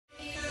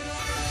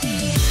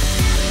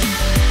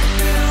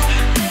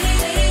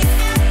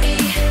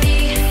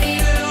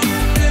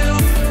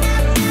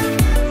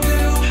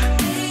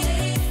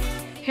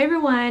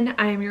everyone,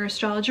 I am your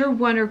astrologer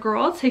Wonder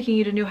Girl, taking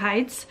you to new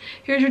heights.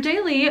 Here's your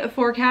daily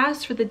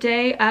forecast for the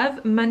day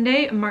of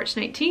Monday, March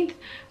 19th,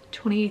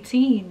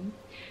 2018.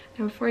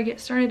 Now before I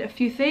get started, a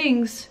few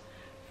things.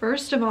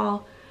 First of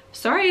all,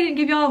 sorry I didn't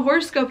give y'all a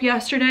horoscope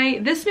yesterday.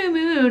 This new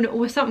moon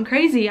was something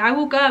crazy. I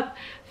woke up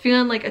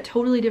feeling like a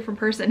totally different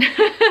person.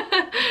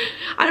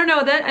 I don't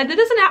know, that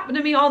doesn't happen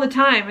to me all the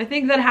time. I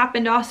think that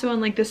happened also on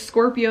like the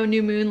Scorpio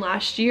new moon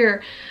last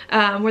year,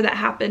 where that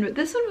happened, but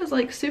this one was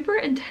like super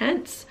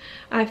intense.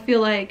 I feel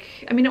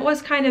like, I mean, it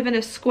was kind of in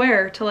a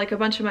square to like a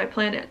bunch of my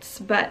planets,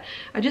 but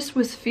I just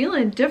was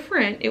feeling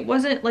different. It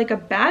wasn't like a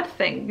bad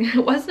thing.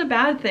 It wasn't a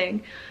bad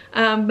thing.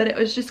 But it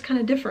was just kind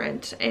of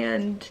different,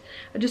 and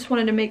I just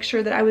wanted to make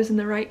sure that I was in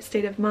the right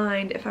state of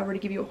mind if I were to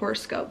give you a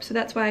horoscope. So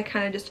that's why I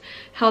kind of just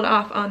held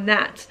off on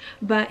that.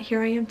 But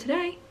here I am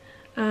today,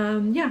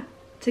 yeah,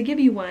 to give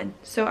you one.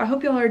 So I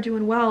hope y'all are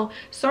doing well.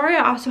 Sorry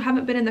I also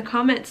haven't been in the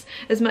comments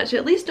as much,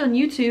 at least on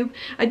YouTube.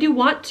 I do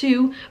want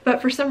to,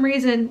 but for some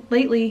reason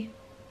lately,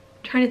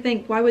 trying to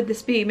think, why would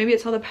this be? Maybe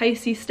it's all the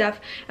Pisces stuff.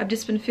 I've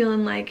just been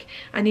feeling like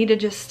I need to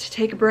just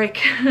take a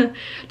break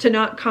to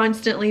not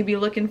constantly be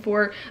looking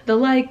for the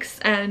likes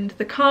and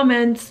the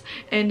comments,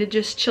 and to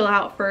just chill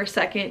out for a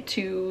second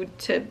to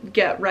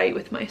get right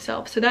with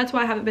myself. So that's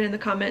why I haven't been in the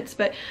comments,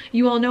 but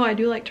you all know I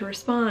do like to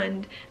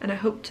respond, and I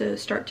hope to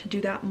start to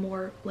do that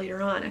more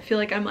later on. I feel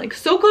like I'm like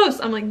so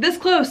close. I'm like this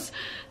close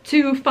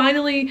to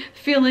finally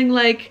feeling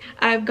like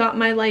I've got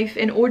my life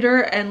in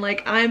order and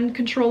like I'm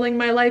controlling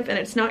my life and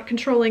it's not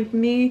controlling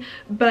me,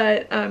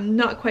 but I'm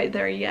not quite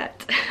there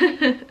yet.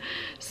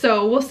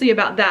 So we'll see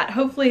about that.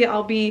 Hopefully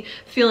I'll be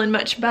feeling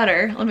much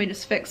better. Let me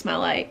just fix my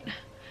light.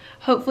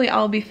 Hopefully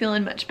I'll be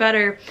feeling much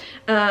better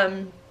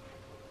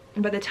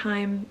by the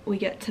time we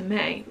get to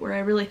May, where I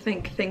really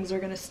think things are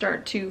going to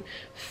start to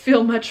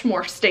feel much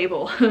more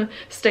stable,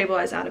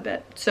 stabilize out a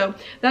bit. So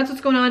that's what's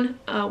going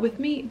on with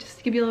me, just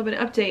to give you a little bit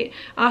of update.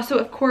 Also,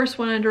 of course,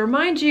 wanted to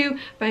remind you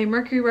by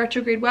Mercury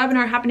retrograde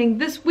webinar happening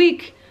this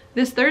week,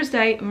 this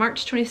Thursday,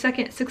 March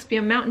 22nd at 6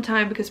 p.m. Mountain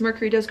Time, because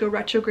Mercury does go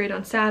retrograde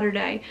on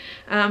Saturday.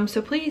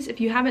 So please,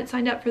 if you haven't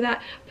signed up for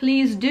that,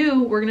 please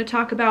do. We're going to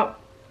talk about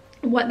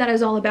what that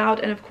is all about,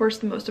 and of course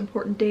the most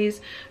important days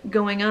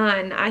going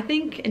on. I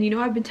think, and you know,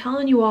 I've been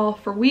telling you all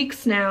for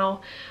weeks now,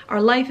 our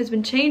life has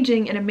been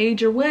changing in a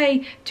major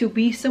way to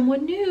be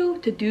someone new,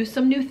 to do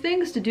some new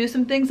things, to do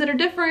some things that are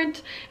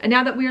different. And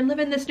now that we are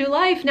living this new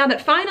life, now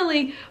that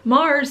finally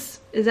Mars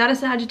is out of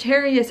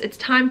Sagittarius, it's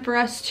time for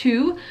us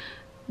to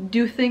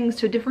do things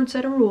to a different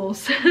set of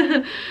rules.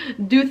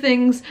 Do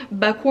things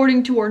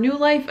according to our new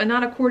life and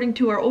not according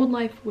to our old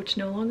life, which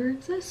no longer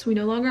exists. We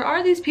no longer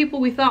are these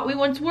people we thought we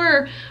once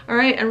were, all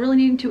right? And really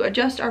needing to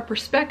adjust our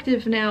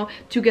perspective now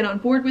to get on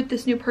board with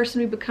this new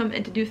person we become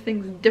and to do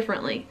things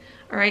differently,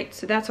 all right?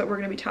 So that's what we're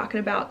going to be talking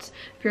about.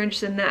 If you're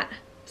interested in that,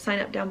 sign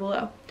up down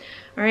below.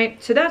 All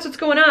right, so that's what's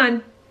going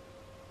on.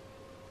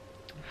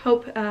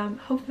 Hope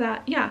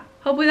that, yeah,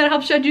 hopefully that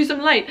helps shed you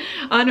some light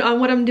on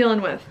what I'm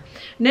dealing with.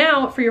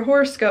 Now for your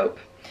horoscope,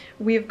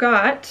 we've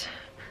got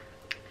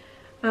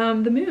the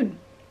moon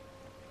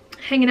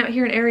hanging out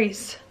here in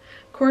Aries.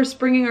 Of course,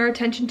 bringing our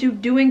attention to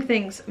doing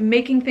things,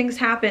 making things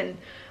happen,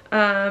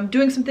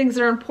 doing some things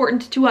that are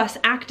important to us,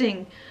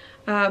 acting,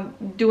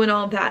 doing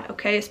all of that,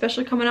 okay?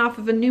 Especially coming off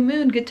of a new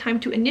moon, good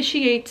time to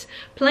initiate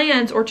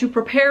plans or to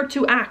prepare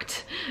to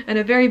act in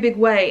a very big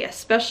way,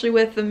 especially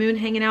with the moon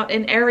hanging out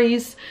in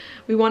Aries.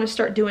 We want to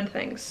start doing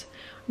things.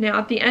 Now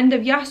at the end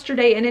of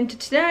yesterday and into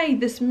today,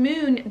 this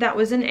moon that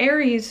was in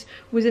Aries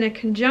was in a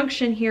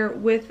conjunction here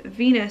with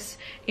Venus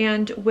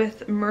and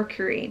with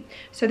Mercury.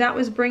 So that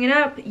was bringing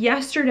up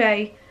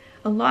yesterday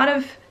a lot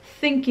of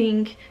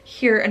thinking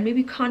here and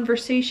maybe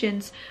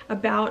conversations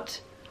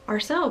about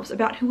ourselves,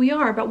 about who we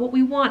are, about what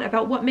we want,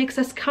 about what makes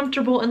us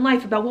comfortable in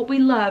life, about what we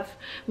love,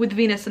 with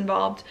Venus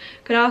involved.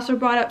 Could also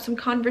brought up some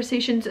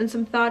conversations and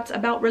some thoughts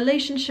about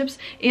relationships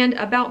and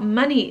about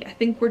money. I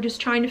think we're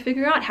just trying to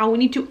figure out how we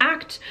need to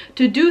act,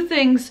 to do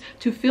things,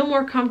 to feel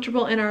more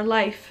comfortable in our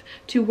life,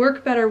 to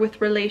work better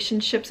with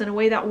relationships in a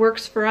way that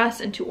works for us,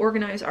 and to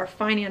organize our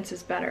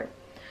finances better.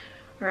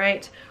 All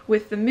right,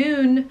 with the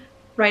moon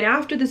right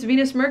after this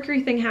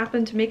Venus-Mercury thing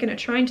happened, to making a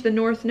trine to the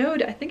North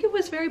Node, I think it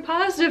was very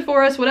positive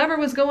for us, whatever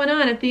was going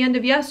on at the end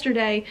of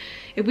yesterday.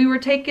 If we were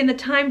taking the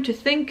time to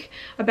think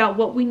about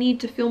what we need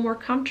to feel more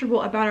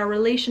comfortable about our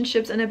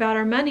relationships and about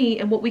our money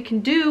and what we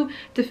can do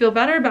to feel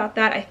better about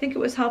that, I think it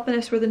was helping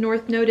us where the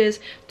North Node is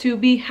to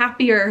be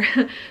happier,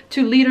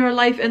 to lead our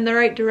life in the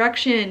right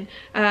direction,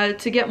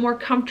 to get more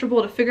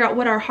comfortable, to figure out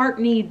what our heart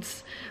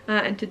needs,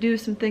 and to do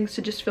some things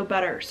to just feel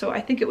better. So I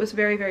think it was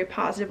very, very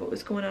positive what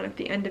was going on at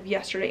the end of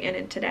yesterday and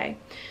in today.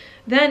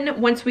 Then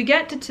once we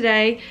get to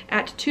today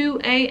at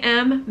 2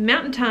 a.m.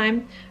 Mountain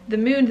Time, the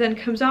moon then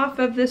comes off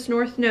of this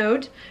North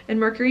Node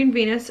and Mercury and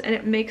Venus, and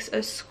it makes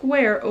a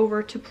square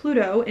over to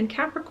Pluto in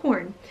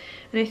Capricorn.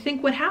 And I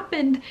think what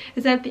happened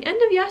is that at the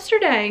end of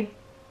yesterday,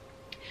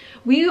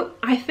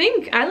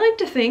 I like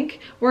to think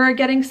we're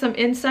getting some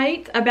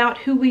insight about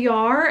who we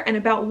are and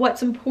about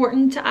what's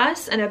important to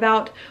us and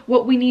about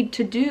what we need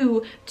to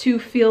do to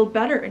feel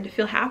better and to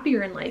feel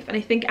happier in life. And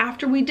I think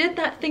after we did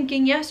that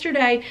thinking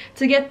yesterday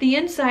to get the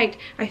insight,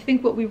 I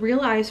think what we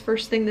realized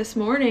first thing this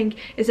morning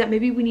is that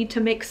maybe we need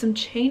to make some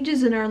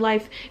changes in our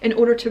life in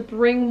order to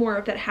bring more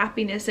of that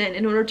happiness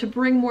in order to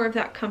bring more of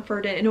that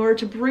comfort in order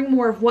to bring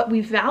more of what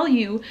we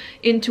value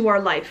into our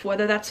life,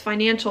 whether that's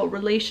financial,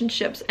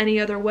 relationships, any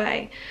other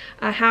way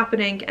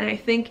happening. And I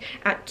think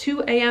at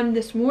 2 a.m.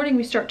 this morning,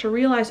 we start to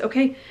realize,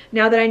 okay,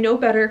 now that I know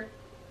better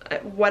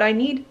what I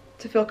need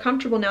to feel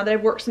comfortable, now that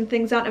I've worked some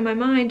things out in my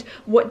mind,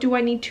 what do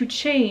I need to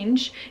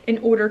change in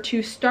order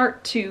to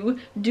start to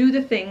do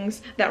the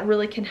things that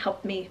really can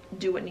help me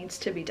do what needs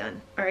to be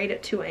done, all right,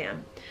 at 2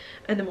 a.m.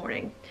 in the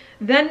morning.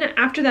 Then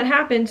after that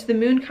happens, the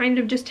moon kind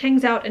of just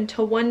hangs out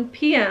until 1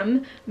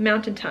 p.m.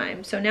 Mountain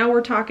Time. So now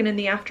we're talking in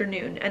the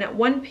afternoon. And at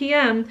 1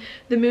 p.m.,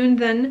 the moon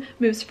then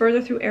moves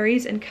further through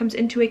Aries and comes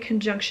into a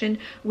conjunction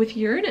with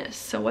Uranus.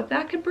 So what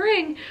that could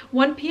bring,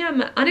 1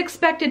 p.m.,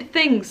 unexpected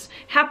things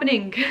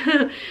happening.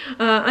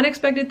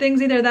 Unexpected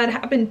things either that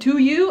happen to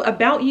you,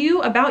 about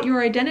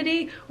your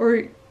identity,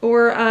 or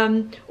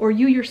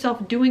you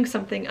yourself doing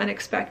something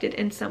unexpected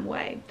in some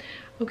way.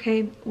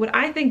 Okay, what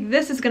I think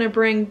this is going to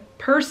bring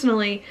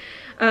personally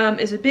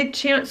is a big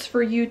chance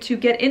for you to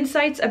get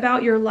insights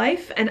about your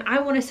life, and I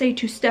want to say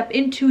to step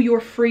into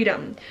your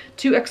freedom,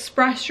 to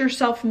express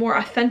yourself more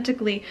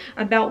authentically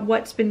about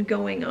what's been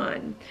going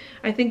on.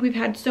 I think we've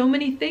had so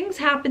many things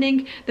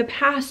happening the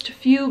past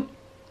few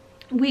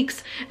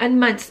weeks and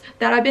months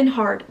that have been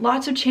hard.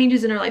 Lots of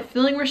changes in our life,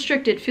 feeling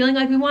restricted, feeling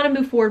like we want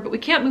to move forward, but we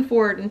can't move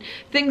forward, and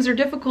things are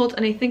difficult.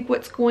 And I think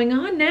what's going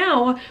on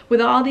now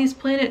with all these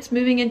planets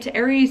moving into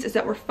Aries is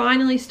that we're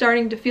finally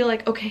starting to feel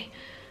like, okay,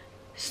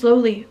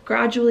 slowly,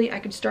 gradually, I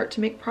can start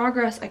to make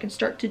progress. I can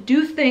start to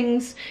do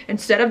things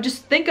instead of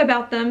just think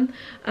about them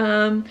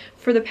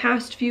for the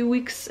past few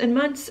weeks and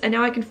months. And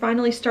now I can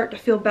finally start to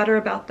feel better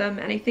about them.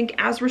 And I think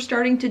as we're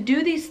starting to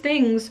do these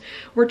things,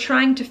 we're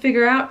trying to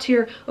figure out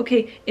here,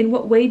 okay, in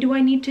what way do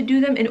I need to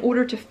do them in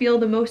order to feel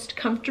the most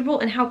comfortable?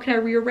 And how can I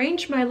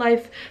rearrange my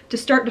life to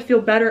start to feel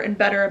better and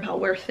better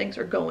about where things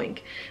are going,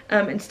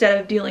 instead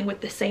of dealing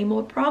with the same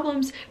old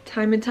problems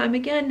time and time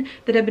again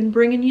that have been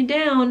bringing you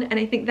down. And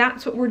I think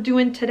that's what we're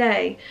doing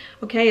today,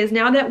 okay, is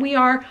now that we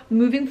are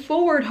moving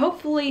forward,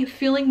 hopefully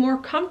feeling more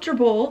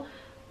comfortable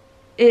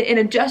in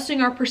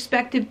adjusting our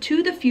perspective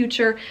to the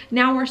future,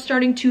 now we're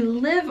starting to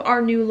live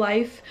our new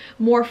life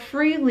more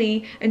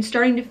freely and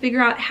starting to figure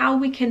out how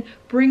we can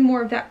bring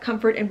more of that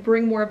comfort and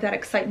bring more of that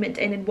excitement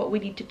in what we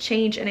need to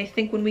change. And I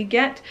think when we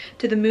get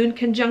to the moon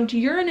conjunct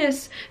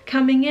Uranus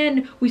coming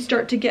in, we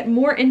start to get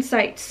more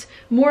insights,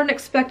 more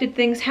unexpected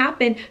things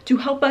happen to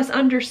help us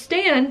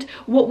understand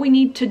what we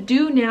need to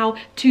do now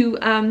to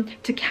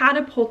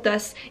catapult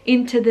us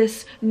into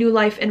this new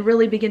life and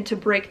really begin to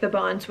break the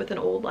bonds with an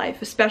old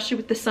life, especially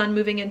with the sun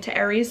moving into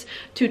Aries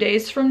 2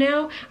 days from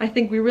now. I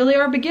think we really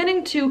are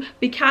beginning to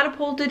be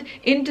catapulted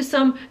into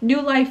some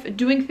new life,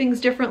 doing things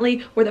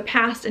differently, where the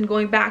past and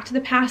going back to the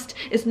past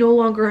is no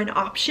longer an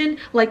option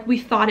like we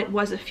thought it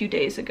was a few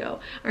days ago.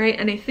 All right,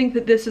 and I think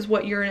that this is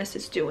what Uranus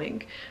is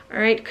doing. All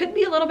right, could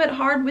be a little bit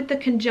hard with the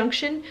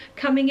conjunction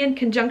coming in.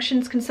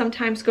 Conjunctions can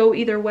sometimes go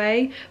either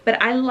way, but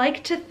I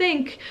like to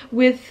think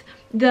with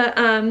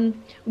the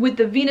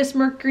Venus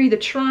Mercury, the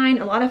trine,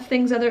 a lot of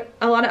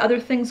other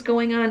things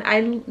going on,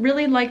 I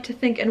really like to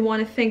think and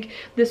want to think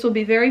this will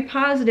be very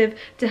positive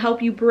to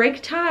help you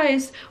break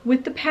ties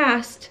with the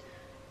past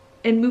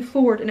and move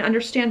forward and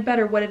understand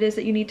better what it is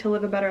that you need to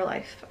live a better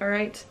life. All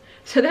right,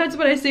 so that's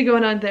what I see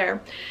going on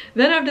there.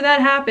 Then after that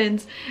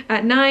happens,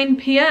 at 9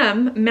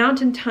 p.m.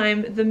 Mountain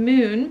Time, the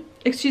moon,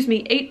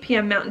 8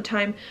 p.m. Mountain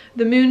Time,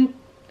 the moon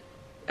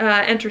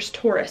enters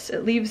Taurus.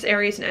 It leaves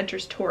Aries and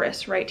enters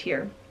Taurus right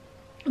here.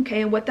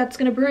 Okay, and what that's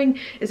going to bring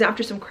is,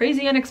 after some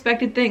crazy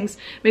unexpected things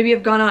maybe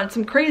have gone on,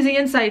 some crazy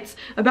insights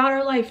about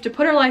our life, to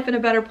put our life in a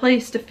better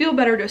place, to feel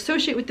better, to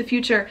associate with the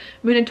future,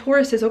 Moon in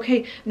Taurus is,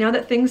 okay, now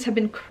that things have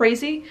been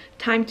crazy,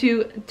 time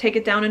to take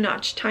it down a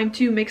notch, time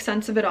to make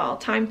sense of it all,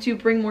 time to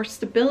bring more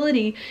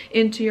stability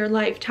into your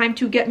life, time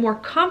to get more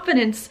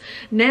confidence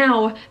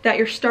now that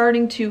you're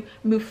starting to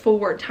move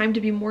forward, time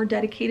to be more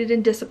dedicated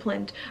and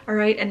disciplined, all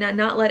right, and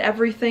not let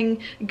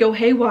everything go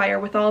haywire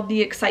with all of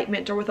the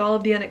excitement or with all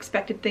of the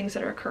unexpected things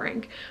that are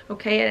occurring.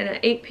 Okay, and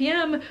at 8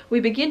 p.m. we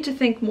begin to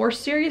think more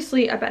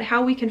seriously about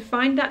how we can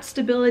find that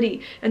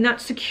stability and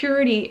that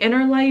security in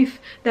our life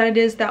that it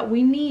is that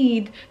we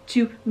need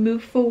to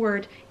move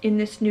forward in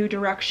this new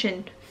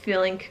direction,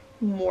 feeling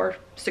more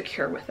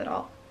secure with it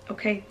all.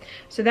 Okay,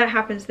 so that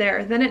happens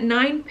there. Then at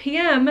 9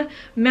 p.m.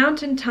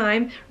 Mountain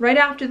Time, right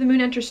after the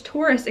moon enters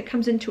Taurus, it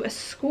comes into a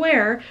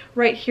square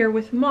right here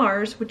with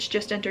Mars, which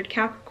just entered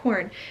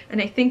Capricorn. And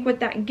I think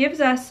what that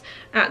gives us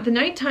at the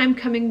nighttime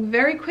coming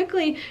very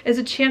quickly is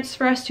a chance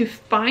for us to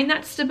find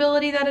that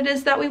stability that it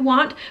is that we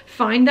want,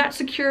 find that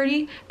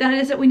security that it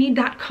is that we need,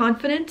 that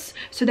confidence,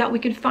 so that we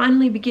can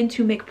finally begin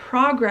to make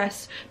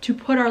progress to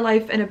put our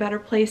life in a better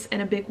place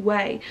in a big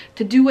way,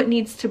 to do what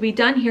needs to be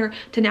done here,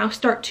 to now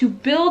start to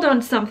build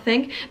on something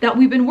that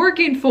we've been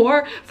working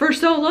for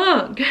so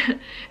long.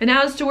 And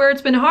as to where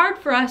it's been hard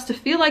for us to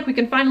feel like we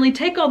can finally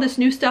take all this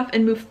new stuff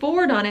and move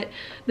forward on it,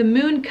 the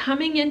moon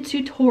coming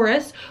into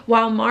Taurus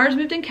while Mars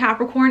moved in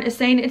Capricorn is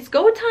saying it's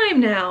go time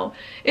now.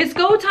 It's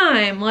go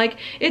time. Like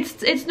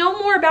it's no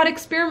more about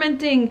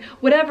experimenting,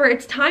 whatever.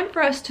 It's time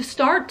for us to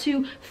start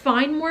to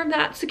find more of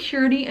that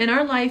security in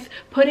our life,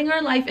 putting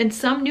our life in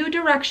some new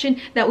direction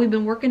that we've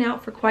been working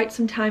out for quite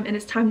some time, and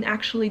it's time to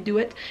actually do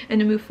it and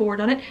to move forward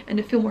on it and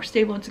to feel more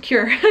stable and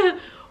secure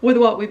with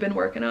what we've been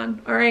working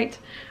on. All right,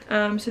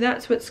 so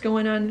that's what's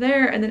going on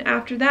there. And then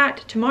after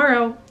that,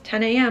 tomorrow,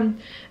 10 a.m.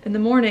 in the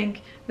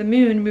morning, the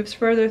moon moves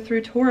further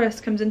through Taurus,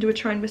 comes into a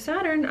trine with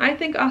Saturn, I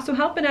think also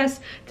helping us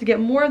to get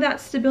more of that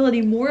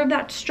stability, more of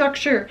that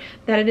structure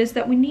that it is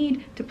that we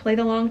need to play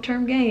the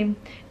long-term game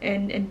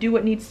and do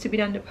what needs to be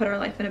done to put our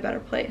life in a better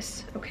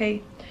place.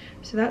 Okay,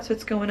 so that's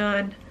what's going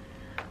on.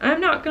 I'm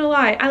not gonna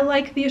lie, I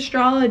like the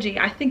astrology.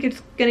 I think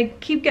it's gonna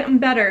keep getting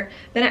better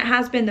than it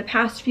has been the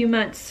past few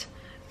months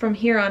from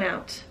here on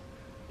out,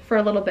 for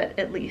a little bit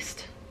at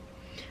least.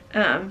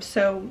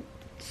 So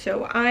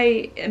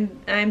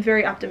I'm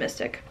very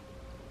optimistic.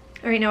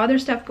 All right, now other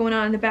stuff going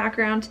on in the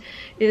background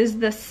is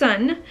the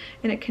sun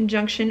in a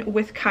conjunction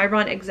with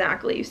Chiron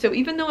exactly. So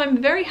even though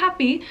I'm very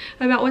happy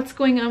about what's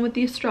going on with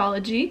the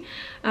astrology,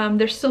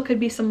 there still could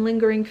be some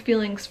lingering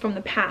feelings from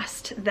the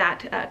past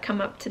that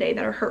come up today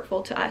that are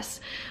hurtful to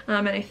us.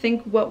 And I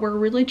think what we're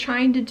really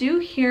trying to do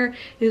here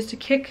is to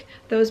kick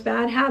those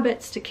bad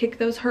habits, to kick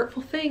those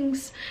hurtful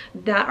things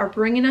that are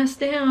bringing us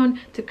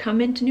down, to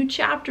come into new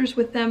chapters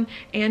with them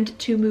and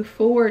to move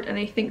forward. And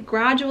I think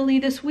gradually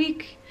this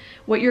week,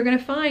 what you're going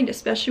to find,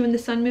 especially when the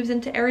sun moves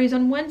into Aries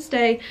on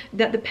Wednesday,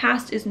 that the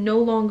past is no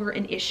longer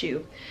an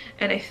issue.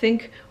 And I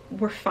think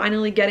we're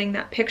finally getting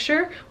that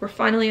picture. We're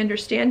finally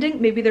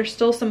understanding. Maybe there's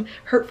still some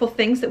hurtful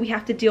things that we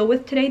have to deal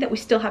with today that we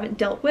still haven't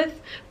dealt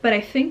with, but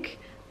I think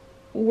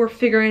we're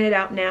figuring it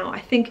out now. I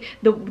think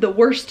the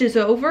worst is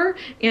over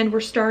and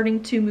we're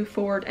starting to move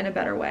forward in a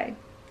better way.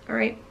 All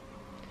right.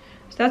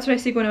 So that's what I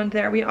see going on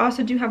there. We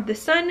also do have the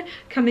sun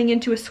coming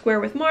into a square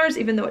with Mars,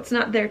 even though it's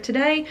not there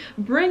today,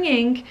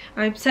 bringing,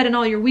 I've said in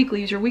all your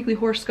weeklies, your weekly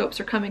horoscopes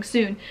are coming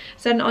soon,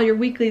 said in all your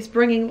weeklies,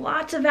 bringing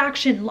lots of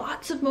action,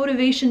 lots of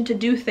motivation to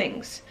do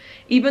things.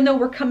 Even though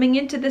we're coming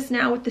into this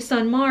now with the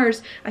sun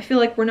Mars, I feel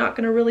like we're not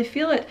going to really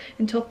feel it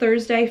until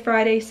Thursday,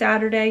 Friday,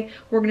 Saturday.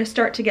 We're going to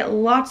start to get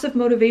lots of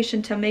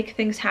motivation to make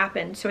things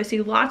happen. So I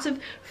see lots of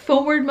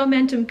forward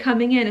momentum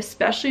coming in,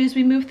 especially as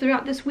we move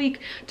throughout this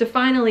week, to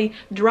finally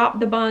drop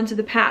the bonds of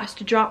the past,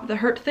 to drop the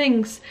hurt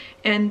things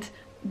and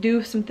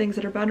do some things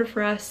that are better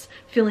for us,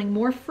 feeling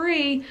more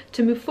free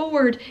to move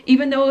forward,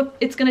 even though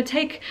it's going to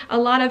take a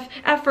lot of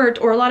effort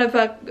or a lot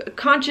of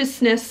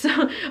consciousness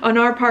on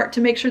our part to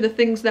make sure the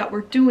things that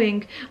we're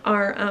doing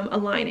are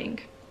aligning.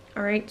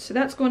 All right, so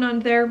that's going on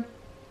there.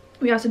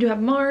 We also do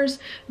have Mars,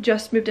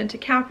 just moved into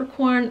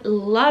Capricorn.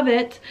 Love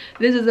it.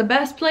 This is the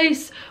best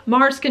place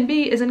Mars can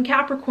be, is in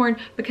Capricorn,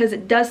 because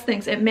it does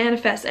things, it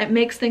manifests, it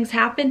makes things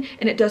happen,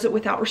 and it does it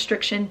without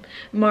restriction.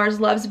 Mars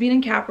loves being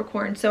in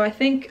Capricorn. So I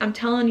think, I'm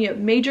telling you,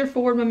 major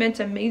forward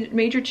momentum,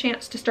 major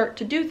chance to start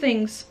to do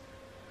things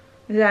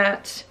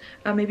that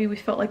maybe we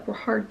felt like were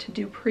hard to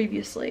do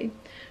previously.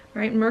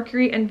 All right,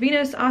 Mercury and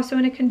Venus also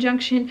in a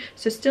conjunction,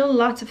 so still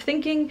lots of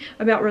thinking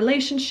about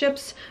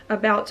relationships,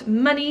 about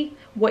money,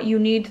 what you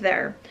need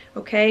there,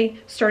 okay?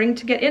 Starting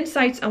to get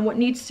insights on what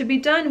needs to be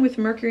done with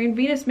Mercury and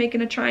Venus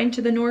making a trine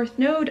to the North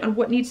Node, on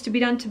what needs to be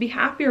done to be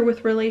happier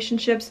with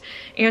relationships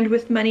and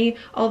with money.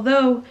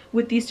 Although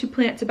with these two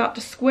planets about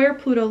to square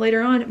Pluto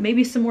later on,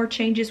 maybe some more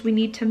changes we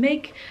need to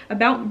make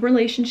about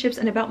relationships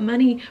and about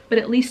money, but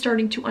at least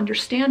starting to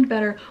understand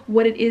better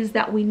what it is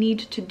that we need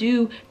to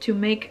do to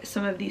make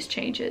some of these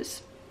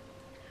changes.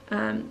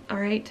 All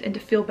right, and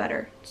to feel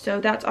better. So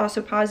that's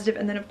also positive.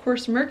 And then of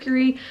course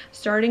Mercury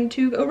starting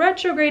to go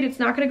retrograde. It's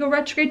not going to go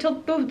retrograde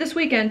till this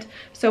weekend,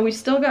 so we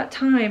still got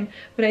time.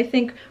 But I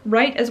think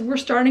right as we're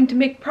starting to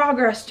make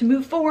progress, to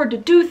move forward, to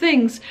do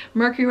things,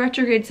 Mercury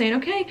retrograde saying,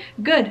 okay,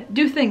 good,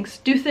 do things,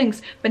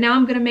 but now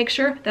I'm going to make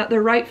sure that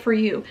they're right for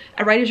you.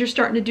 Right as you're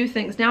starting to do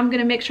things, now I'm going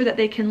to make sure that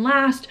they can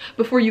last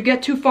before you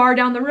get too far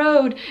down the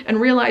road and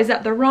realize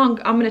that they're wrong.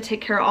 I'm going to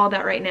take care of all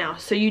that right now,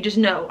 so you just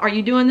know, are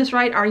you doing this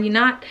right, are you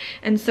not?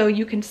 And so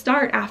you can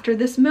start after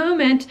this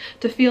moment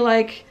to feel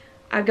like,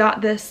 I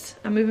got this,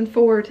 I'm moving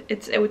forward,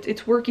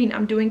 it's working,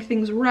 I'm doing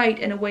things right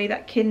in a way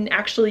that can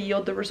actually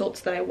yield the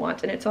results that I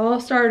want. And it's all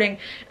starting,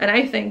 and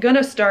I think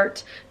gonna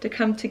start to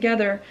come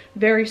together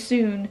very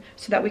soon,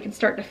 so that we can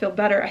start to feel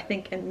better, I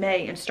think in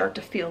May, and start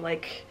to feel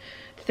like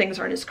things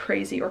aren't as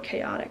crazy or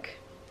chaotic.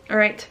 All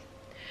right,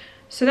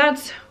 so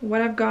that's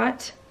what I've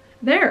got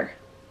there.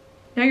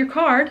 Now your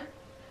card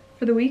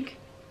for the week,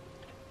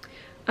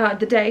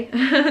 the day,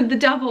 the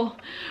Devil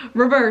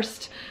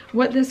reversed.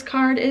 What this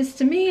card is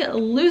to me,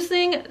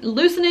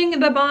 loosening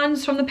the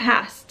bonds from the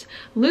past,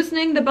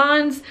 loosening the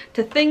bonds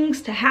to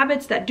things, to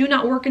habits that do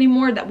not work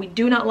anymore, that we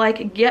do not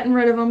like, getting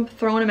rid of them,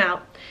 throwing them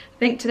out.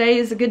 I think today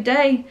is a good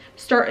day.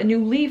 Start a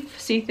new leaf,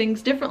 see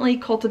things differently,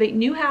 cultivate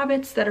new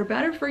habits that are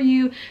better for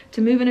you,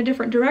 to move in a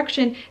different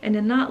direction, and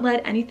to not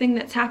let anything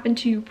that's happened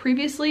to you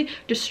previously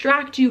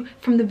distract you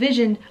from the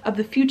vision of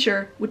the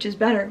future, which is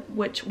better,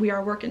 which we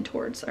are working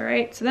towards. All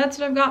right, so that's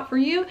what I've got for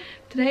you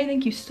today.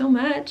 Thank you so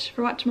much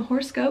for watching my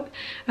horoscope.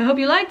 I hope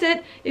you liked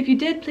it. If you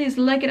did, please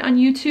like it on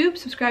YouTube,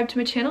 subscribe to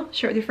my channel,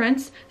 share it with your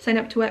friends, sign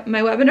up to my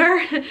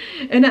webinar,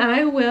 and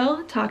I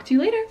will talk to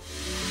you later.